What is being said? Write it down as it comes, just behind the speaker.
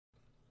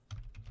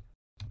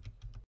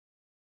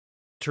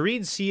To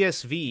read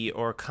CSV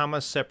or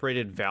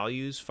comma-separated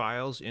values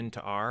files into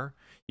R,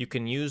 you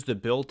can use the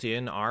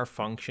built-in R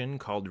function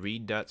called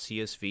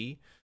read.csv.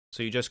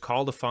 So you just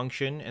call the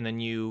function and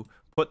then you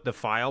put the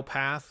file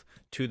path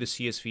to the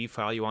CSV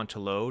file you want to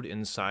load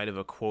inside of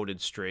a quoted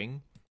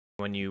string.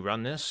 When you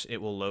run this, it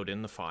will load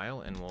in the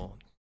file and we'll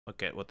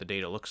look at what the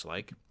data looks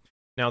like.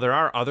 Now there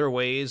are other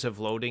ways of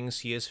loading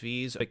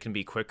CSVs that can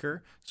be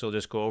quicker, so we'll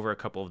just go over a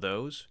couple of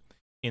those.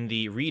 In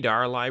the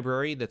readr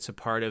library that's a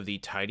part of the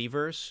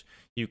tidyverse,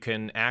 you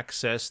can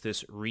access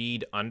this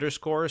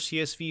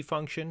read_CSV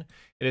function.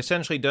 It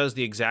essentially does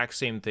the exact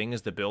same thing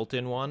as the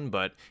built-in one,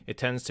 but it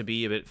tends to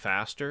be a bit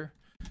faster.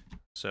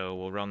 So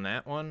we'll run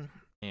that one,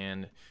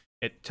 and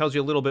it tells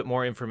you a little bit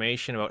more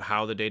information about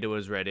how the data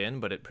was read in,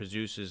 but it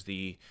produces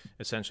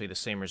essentially the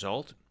same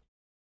result.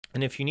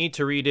 And if you need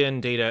to read in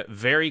data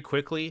very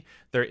quickly,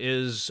 there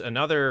is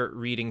another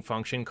reading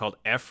function called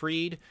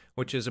fread,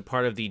 which is a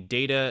part of the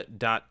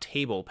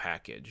data.table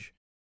package.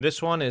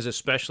 This one is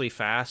especially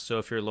fast, so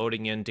if you're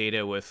loading in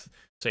data with,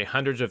 say,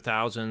 hundreds of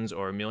thousands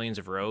or millions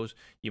of rows,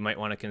 you might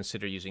want to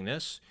consider using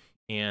this.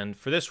 And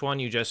for this one,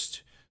 you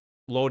just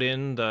load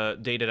in the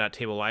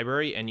data.table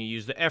library and you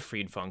use the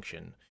fread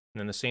function. And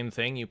then the same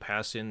thing, you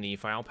pass in the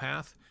file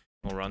path.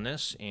 We'll run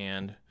this,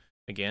 and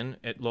again,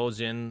 it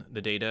loads in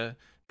the data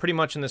pretty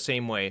much in the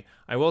same way.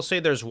 I will say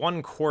there's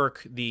one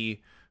quirk. The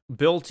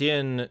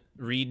built-in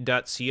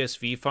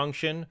read.csv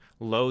function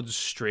loads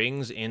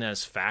strings in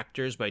as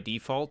factors by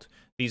default.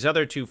 These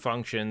other two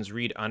functions,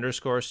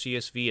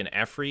 read_csv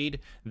and fread,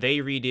 they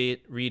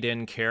read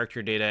in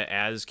character data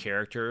as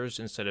characters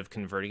instead of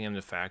converting them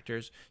to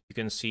factors. You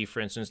can see, for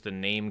instance, the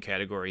name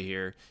category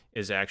here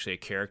is actually a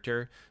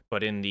character,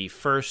 but in the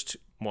first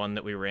one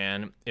that we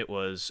ran, it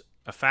was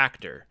a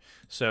factor.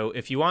 So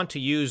if you want to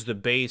use the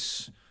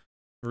base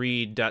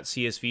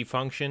read.csv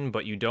function,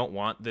 but you don't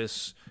want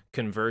this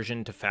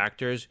conversion to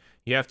factors,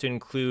 you have to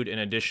include an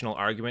additional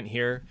argument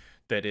here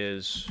that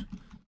is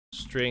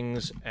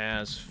strings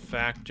as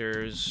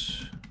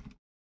factors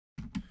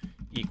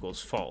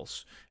equals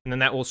false. And then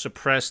that will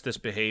suppress this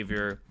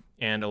behavior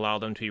and allow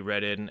them to be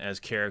read in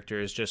as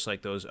characters, just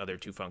like those other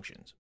two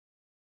functions.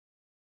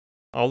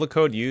 All the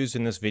code used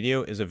in this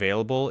video is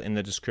available in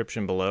the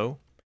description below.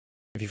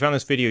 If you found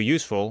this video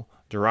useful,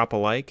 drop a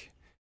like.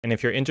 And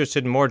if you're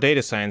interested in more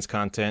data science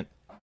content,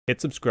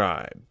 hit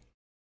subscribe.